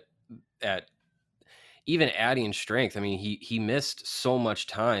look at even adding strength. I mean, he missed so much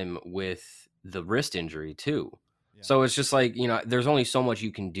time with the wrist injury too. Yeah. So it's just like, there's only so much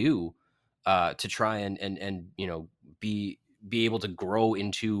you can do to try and be able to grow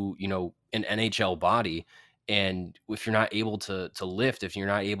into an NHL body. And if you're not able to lift, if you're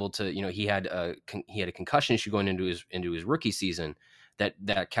not able to, he had a concussion issue going into his rookie season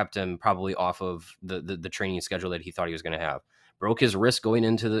that kept him probably off of the training schedule that he thought he was going to have. Broke his wrist going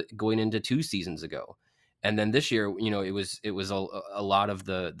into 2 seasons ago, and then this year, it was a lot of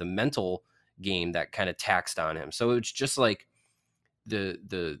the mental game that kind of taxed on him. So it's just like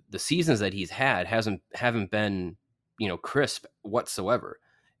the seasons that he's had haven't been crisp whatsoever.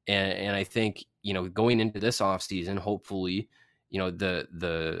 And I think, going into this off season, hopefully,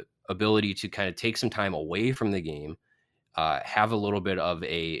 the ability to kind of take some time away from the game, have a little bit of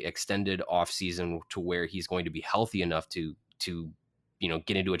a extended off season to where he's going to be healthy enough to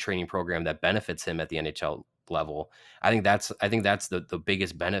get into a training program that benefits him at the NHL level. I think that's the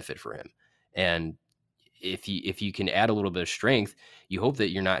biggest benefit for him. And if you can add a little bit of strength, you hope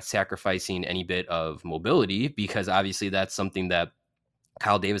that you're not sacrificing any bit of mobility, because obviously that's something that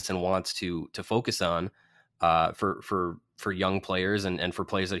Kyle Davidson wants to focus on for young players and for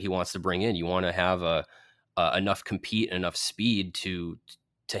players that he wants to bring in. You want to have enough compete and enough speed to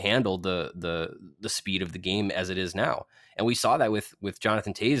handle the speed of the game as it is now. And we saw that with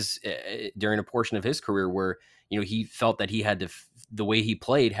Jonathan Toews during a portion of his career where, he felt that he had to, the way he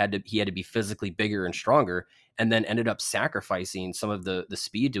played he had to be physically bigger and stronger, and then ended up sacrificing some of the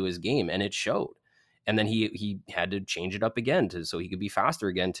speed to his game, and it showed. And then he had to change it up again so he could be faster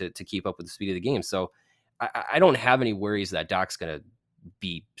again to keep up with the speed of the game. So I don't have any worries that Doc's going to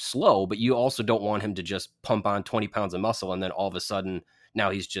be slow, but you also don't want him to just pump on 20 pounds of muscle and then all of a sudden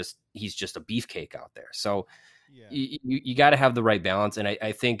now he's just a beefcake out there. So yeah. You got to have the right balance. And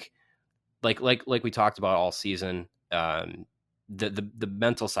I think like we talked about all season, the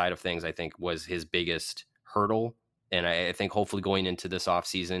mental side of things, I think, was his biggest hurdle. And I think hopefully going into this off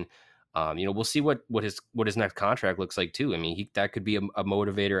season, we'll see what his next contract looks like too. I mean, that could be a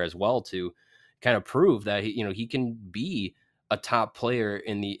motivator as well to kind of prove that he can be a top player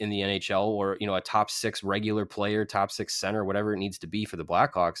in the NHL, or a top 6 regular player, top 6 center, whatever it needs to be for the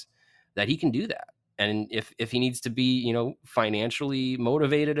Blackhawks, that he can do that. And if he needs to be financially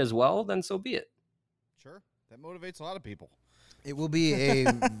motivated as well, then so be it. Sure, that motivates a lot of people. It will be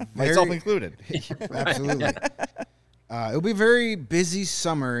a myself included. Absolutely. It'll be a very busy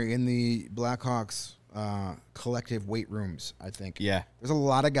summer in the Blackhawks collective weight rooms, I think. Yeah. There's a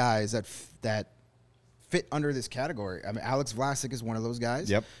lot of guys that fit under this category. I mean, Alex Vlasic is one of those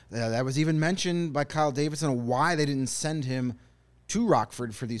guys. Yep. That was even mentioned by Kyle Davidson why they didn't send him to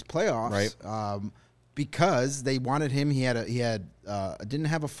Rockford for these playoffs. Right. Because they wanted him. He didn't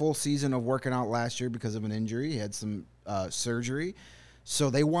have a full season of working out last year because of an injury. He had some surgery. So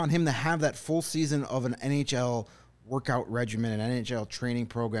they want him to have that full season of an NHL workout regimen, an NHL training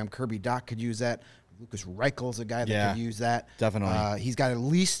program. Kirby Dach could use that. Lucas Reichel's a guy that could use that. Definitely. He's got at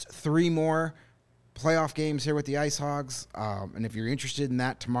least 3 more playoff games here with the Ice Hogs. And if you're interested in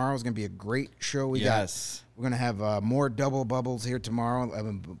that, tomorrow is going to be a great show. We're going to have more double bubbles here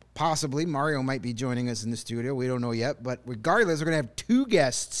tomorrow. Possibly Mario might be joining us in the studio. We don't know yet. But regardless, we're going to have 2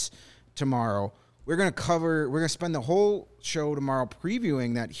 guests tomorrow. We're going to spend the whole show tomorrow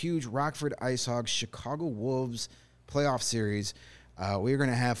previewing that huge Rockford Ice Hogs Chicago Wolves playoff series. We're going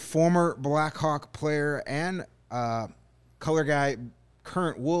to have former Blackhawk player and color guy,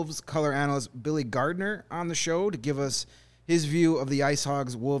 current Wolves color analyst Billy Gardner on the show to give us his view of the Ice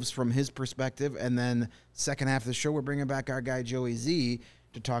Hogs Wolves from his perspective. And then second half of the show, we're bringing back our guy Joey Z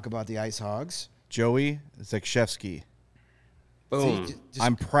to talk about the Ice Hogs. Joey Zakshevsky. Boom. See,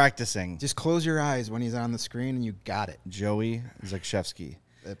 I'm practicing. Just close your eyes when he's on the screen and you got it. Joey Zakshevsky.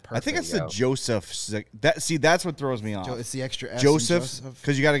 Perfect. I think it's the Joseph. That's what throws me off. It's the extra S. Joseph,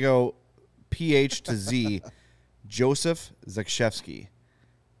 because you got to go PH to Z. Joseph Zakshevsky.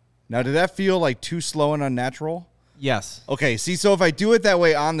 Now, did that feel like too slow and unnatural? Yes. Okay, see, so if I do it that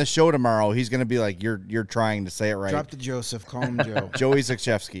way on the show tomorrow, he's going to be like, you're trying to say it right. Drop the Joseph. Call him Joe. Joey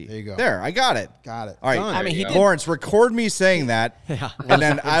Zakshevsky. There you go. There, I got it. Got it. All right. Done. I mean, he did. Lawrence, record me saying that, Yeah. and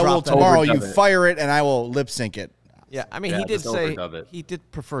then I will Drop that. tomorrow. You Overdub it. fire it, and I will lip sync it. Yeah, I mean, Yeah, he did just say overdub it. he did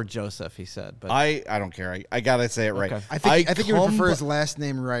prefer Joseph. He said, but I don't care. I gotta say it right. Okay. I think you would prefer his last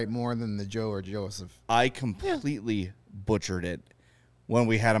name right more than the Joe or Joseph. I completely butchered it when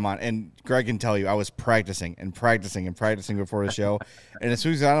we had him on. And Greg can tell you, I was practicing before the show. And as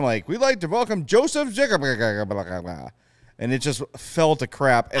soon as he's on, I'm like, we'd like to welcome Joseph Jacob. And it just fell to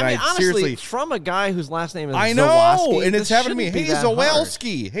crap. And I mean, honestly, seriously, from a guy whose last name is I know. Zawoski, And it's this happened to me. shouldn't be Hey, that hard.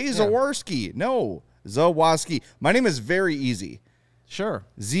 Zawalski. Hey, Zawarski. No, Zawoski. My name is very easy. Sure.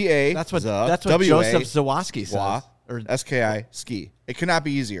 Z-A. That's what Z- that's what W-A, Joseph Zawoski Wa, says. Or S-K-I, ski. It could not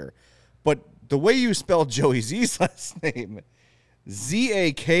be easier. But the way you spell Joey Z's last name,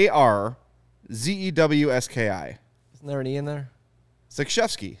 Z-A-K-R-Z-E-W-S-K-I. isn't there an E in there?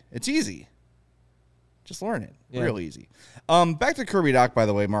 Zakshevsky. It's easy. Just learn it. Yeah. Real easy. Back to Kirby Dach, by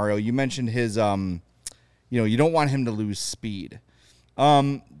the way, Mario. You mentioned his, you don't want him to lose speed.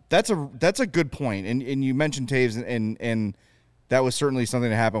 That's a good point. And you mentioned Taves, and that was certainly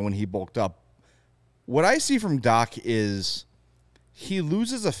something that happened when he bulked up. What I see from Dach is he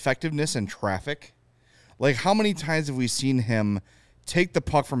loses effectiveness in traffic. Like, how many times have we seen him take the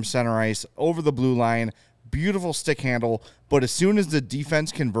puck from center ice over the blue line, beautiful stick handle, but as soon as the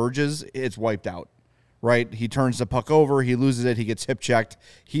defense converges, it's wiped out, right? He turns the puck over, he loses it, he gets hip checked.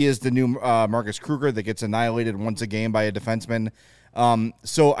 He is the new Marcus Kruger that gets annihilated once a game by a defenseman.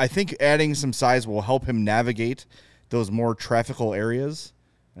 So I think adding some size will help him navigate those more traffical areas.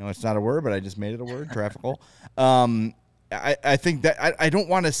 I know it's not a word, but I just made it a word, traffical. I think that I don't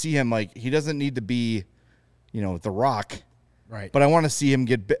want to see him like, he doesn't need to be, The Rock. Right. But I want to see him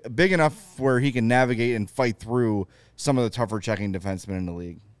get big enough where he can navigate and fight through some of the tougher checking defensemen in the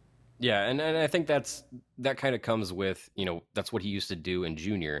league. Yeah, and I think that kind of comes with, that's what he used to do in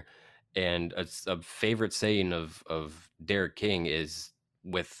junior. And a favorite saying of Derek King is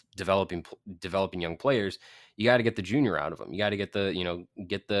with developing young players, you got to get the junior out of them. You got to get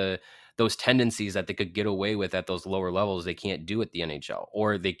those tendencies that they could get away with at those lower levels they can't do at the NHL,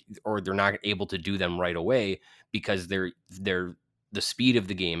 or they're not able to do them right away because they're the speed of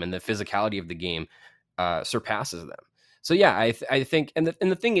the game and the physicality of the game surpasses them. So yeah, I think, and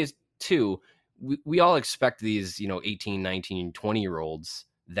the thing is too, we all expect these 18, 19, 20-year-olds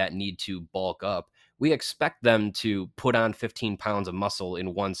that need to bulk up. We expect them to put on 15 pounds of muscle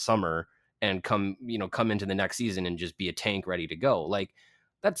in one summer and come into the next season and just be a tank ready to go. Like,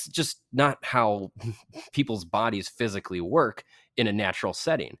 that's just not how people's bodies physically work in a natural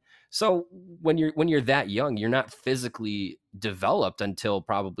setting. So when you're that young, you're not physically developed until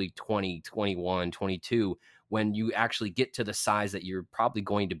probably 20, 21, 22, when you actually get to the size that you're probably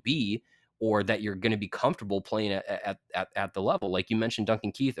going to be, or that you're going to be comfortable playing at the level. Like you mentioned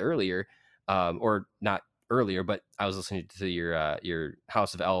Duncan Keith earlier, or not earlier, but I was listening to your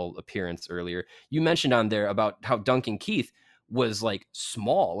House of L appearance earlier. You mentioned on there about how Duncan Keith was like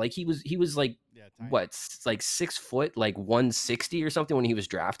small, like he was like what, like 6 foot, like 160 or something when he was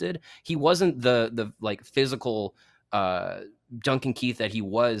drafted. He wasn't the like physical Duncan Keith that he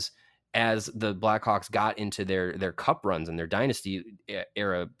was as the Blackhawks got into their cup runs and their dynasty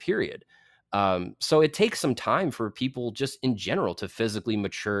era period. So it takes some time for people just in general to physically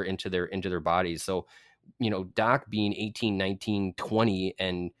mature into their bodies. So, Doc being 18, 19, 20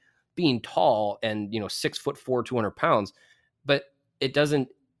 and being tall and, 6'4", 200 pounds, but it doesn't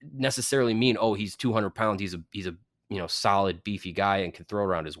necessarily mean, oh, he's 200 pounds. He's a solid, beefy guy and can throw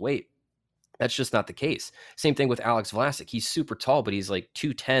around his weight. That's just not the case. Same thing with Alex Vlasic. He's super tall, but he's like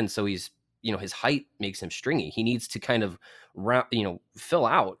 210. So he's, his height makes him stringy. He needs to kind of, fill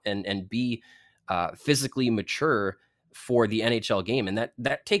out and be physically mature for the NHL game. And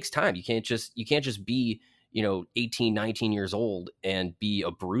that takes time. You can't just be, 18, 19 years old and be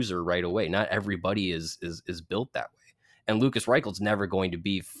a bruiser right away. Not everybody is built that way. And Lucas Reichelt's never going to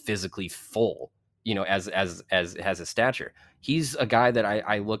be physically full, as has a stature. He's a guy that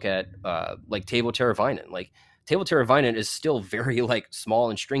I look at like Teuvo Teravainen. Like Teuvo Teravainen is still very like small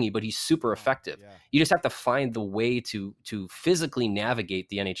and stringy, but he's super effective. Yeah. You just have to find the way to physically navigate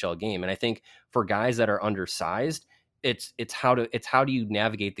the NHL game. And I think for guys that are undersized, it's how do you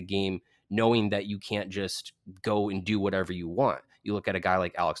navigate the game knowing that you can't just go and do whatever you want. You look at a guy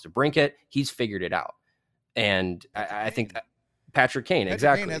like Alex DeBrincat, he's figured it out. And I think that Patrick Kane,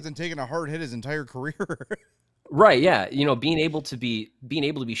 exactly. Kane hasn't taken a hard hit his entire career. Right. Yeah. Being able to be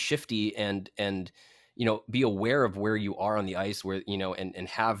shifty and be aware of where you are on the ice, where, and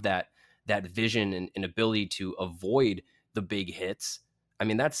have that vision and ability to avoid the big hits. I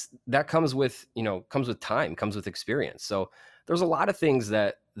mean, that comes with time, comes with experience. So there's a lot of things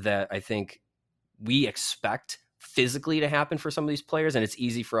that I think we expect physically to happen for some of these players, and it's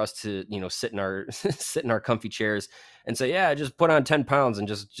easy for us to sit in our comfy chairs and say, yeah, just put on 10 pounds and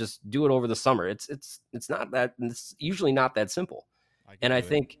just do it over the summer. It's not that, it's usually not that simple. I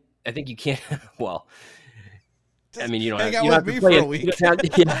think you can't. Well, I mean, you hang out with me for a week.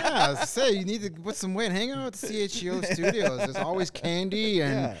 Say you need to put some weight. Hang out at the CHGO studios. There's always candy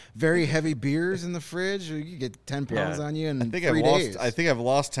and very heavy beers in the fridge. You get 10 pounds on you in 3 days. I think I've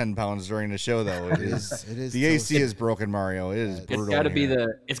lost 10 pounds during the show, though. It is. The AC is broken, Mario. It is brutal. It's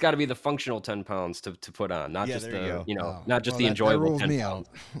got to be the functional 10 pounds to put on, not just the enjoyable 10 pounds.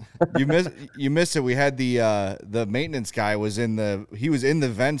 You missed it. We had the maintenance guy was in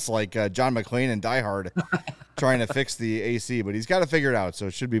the vents like John McClane in Die Hard. Trying to fix the AC, but he's got to figure it out, so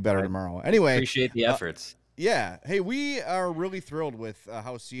it should be better tomorrow. Anyway, appreciate the efforts. Yeah. Hey, we are really thrilled with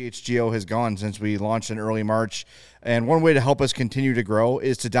how CHGO has gone since we launched in early March. And one way to help us continue to grow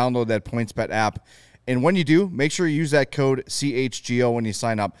is to download that PointsBet app. And when you do, make sure you use that code CHGO when you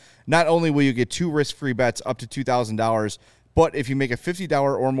sign up. Not only will you get 2 risk-free bets up to $2,000, but if you make a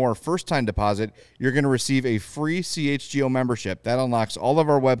 $50 or more first-time deposit, you're going to receive a free CHGO membership. That unlocks all of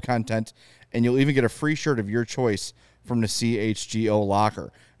our web content, and you'll even get a free shirt of your choice from the CHGO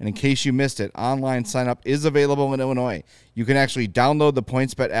locker. And in case you missed it, online sign-up is available in Illinois. You can actually download the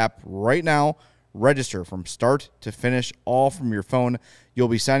PointsBet app right now, register from start to finish, all from your phone. You'll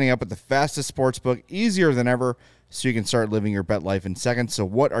be signing up at the fastest sportsbook, easier than ever, so you can start living your bet life in seconds. So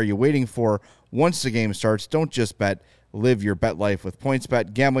what are you waiting for? Once the game starts, don't just bet. Live your bet life with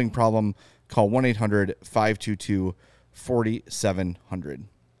PointsBet. Gambling problem? Call 1-800-522-4700.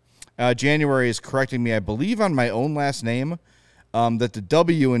 January is correcting me, I believe, on my own last name, that the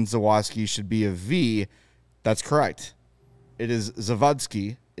W in Zawadski should be a V. That's correct. It is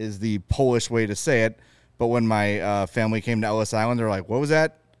Zawadzki is the Polish way to say it. But when my family came to Ellis Island, they're like, what was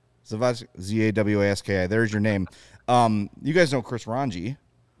that? Zawadzki, Z-A-W-A-S-K-I. There's your name. You guys know Chris Rongi.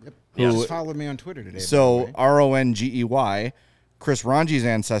 Yep. He just followed me on Twitter today. So R-O-N-G-E-Y. Chris Rongi's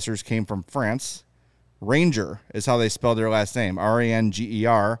ancestors came from France. Ranger is how they spelled their last name.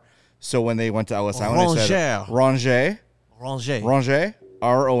 R-A-N-G-E-R. So when they went to Ellis Island, they said Ranger,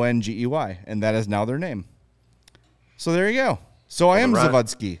 R-O-N-G-E-Y, and that is now their name. So there you go. So I am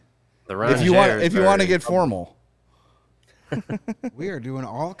Zawadzki. If you want to get formal. We are doing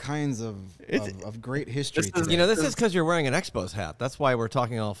all kinds of great history today. This is because you're wearing an Expos hat. That's why we're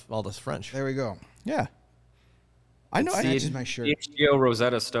talking all this French. There we go. Yeah. I know. Matches my shirt. CHGO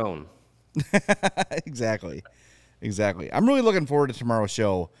Rosetta Stone. Exactly. I'm really looking forward to tomorrow's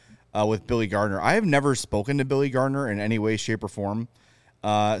show. With Billy Gardner. I have never spoken to Billy Gardner in any way, shape, or form.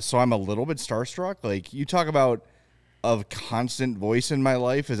 So I'm a little bit starstruck. Like, you talk about a constant voice in my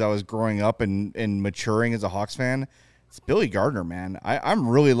life as I was growing up and maturing as a Hawks fan. It's Billy Gardner, man. I'm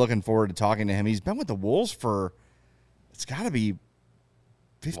really looking forward to talking to him. He's been with the Wolves for, it's got to be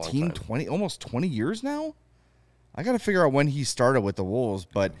 15, 20, almost 20 years now. I got to figure out when he started with the Wolves,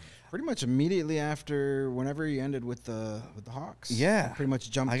 but pretty much immediately after whenever he ended with the Hawks. Yeah. Pretty much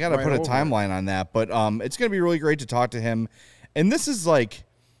jumped. I got to put a timeline on that, but it's going to be really great to talk to him. And this is like,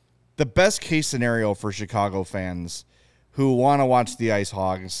 the best case scenario for Chicago fans who want to watch the Ice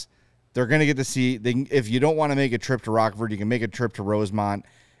Hogs, they're going to get to see, if you don't want to make a trip to Rockford, you can make a trip to Rosemont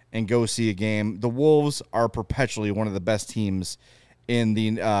and go see a game. The Wolves are perpetually one of the best teams in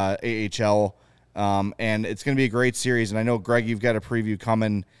the AHL, and it's going to be a great series. And I know, Greg, you've got a preview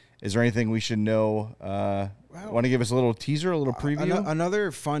coming. Is there anything we should know? Want to give us a little teaser, a little preview?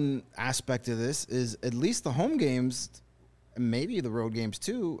 Another fun aspect of this is at least the home games, and maybe the road games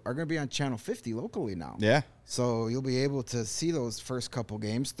too, are going to be on Channel 50 locally now. Yeah. So you'll be able to see those first couple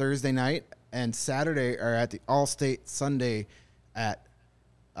games. Thursday night and Saturday are at the All-State, Sunday at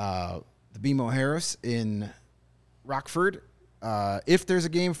the BMO Harris in Rockford. If there's a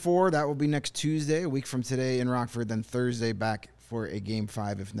Game 4, that will be next Tuesday, a week from today in Rockford, then Thursday back for a Game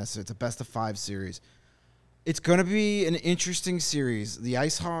 5 if necessary. It's a best-of-5 series. It's going to be an interesting series. The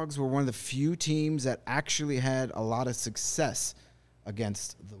Ice Hogs were one of the few teams that actually had a lot of success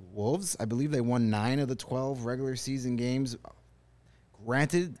against the Wolves. I believe they won 9 of the 12 regular season games.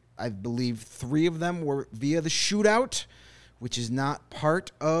 Granted, I believe 3 of them were via the shootout, which is not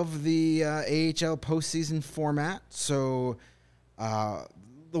part of the AHL postseason format. So the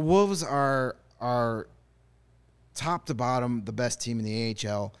Wolves are top to bottom the best team in the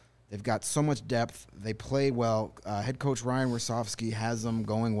AHL. They've got so much depth. They play well. Head coach Ryan Warsofsky has them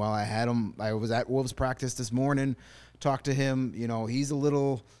going well. I was at Wolves practice this morning, talked to him. You know, he's a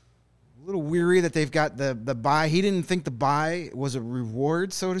little weary that they've got the bye. He didn't think the bye was a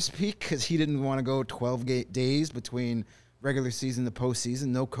reward, so to speak, because he didn't want to go 12 days between regular season and the postseason.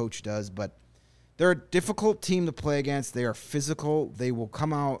 No coach does, but they're a difficult team to play against. They are physical. They will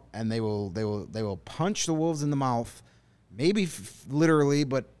come out and they will punch the Wolves in the mouth, maybe literally,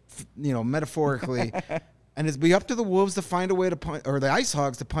 but metaphorically. And it's be up to the Wolves to find a way to punch, or the Ice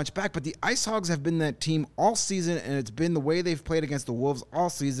Hogs to punch back. But the Ice Hogs have been that team all season, and it's been the way they've played against the Wolves all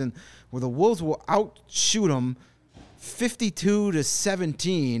season, where the Wolves will outshoot them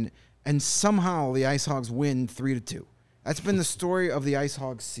 52-17, and somehow the Ice Hogs win 3-2. That's been the story of the Ice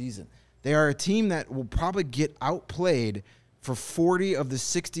Hogs season. They are a team that will probably get outplayed for 40 of the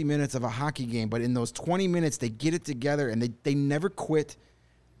 60 minutes of a hockey game, but in those 20 minutes, they get it together, and they never quit.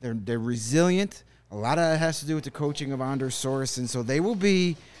 They're resilient. A lot of that has to do with the coaching of Anders Sorensen. So they will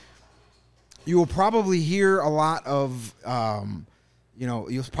be – you will probably hear a lot of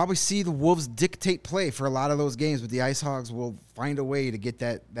you'll probably see the Wolves dictate play for a lot of those games, but the Ice Hogs will find a way to get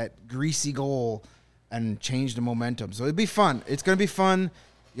that greasy goal and change the momentum. So it'll be fun. It's going to be fun.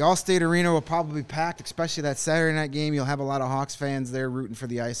 The All-State Arena will probably be packed, especially that Saturday night game. You'll have a lot of Hawks fans there rooting for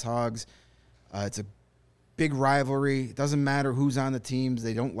the Ice Hogs. It's a big rivalry. It doesn't matter who's on the teams.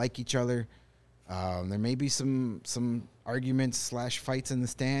 They don't like each other. There may be some arguments / fights in the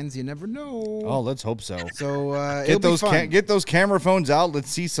stands. You never know. Oh, let's hope so. So get those camera phones out. Let's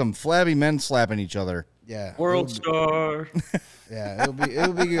see some flabby men slapping each other. Yeah, World Star. Yeah,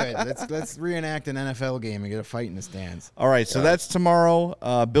 it'll be good. Let's reenact an NFL game and get a fight in the stands. All right, so that's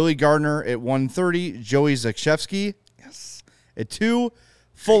tomorrow. Billy Gardner at 1:30. Joey Zakshevsky, yes, at 2.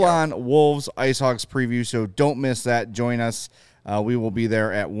 Full-on Wolves Ice Hogs preview, so don't miss that. Join us. We will be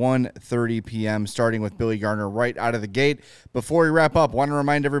there at 1:30 p.m., starting with Billy Gardner right out of the gate. Before we wrap up, want to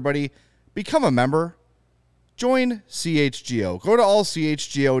remind everybody, become a member. Join CHGO. Go to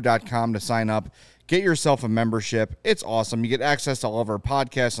allchgo.com to sign up. Get yourself a membership. It's awesome. You get access to all of our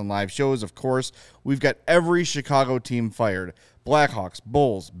podcasts and live shows, of course. We've got every Chicago team fired. Blackhawks,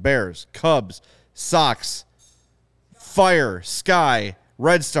 Bulls, Bears, Cubs, Sox, Fire, Sky,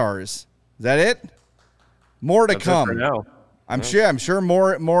 Red Stars. Is that it? More to come. It for now. I'm sure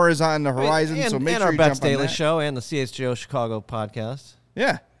more is on the horizon. And, So make and sure our you Bets jump on Daily that. Show and the CHGO Chicago podcast.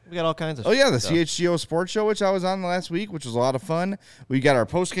 Yeah. We got all kinds of Oh, yeah, the stuff. CHGO Sports Show, which I was on last week, which was a lot of fun. We got our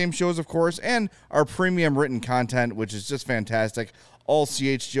post-game shows, of course, and our premium written content, which is just fantastic. All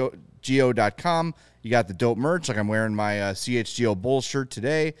CHGO.com. You got the dope merch, like I'm wearing my CHGO Bulls shirt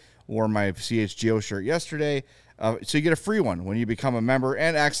today, wore my CHGO shirt yesterday. So you get a free one when you become a member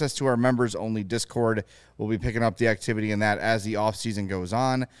and access to our members-only Discord. We'll be picking up the activity in that as the offseason goes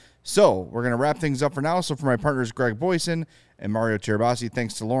on. So we're going to wrap things up for now. So for my partners, Greg Boyson and Mario Tirabassi,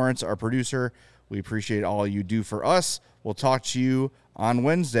 thanks to Lawrence, our producer. We appreciate all you do for us. We'll talk to you on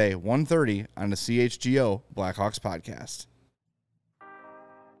Wednesday, 1:30 on the CHGO Blackhawks podcast.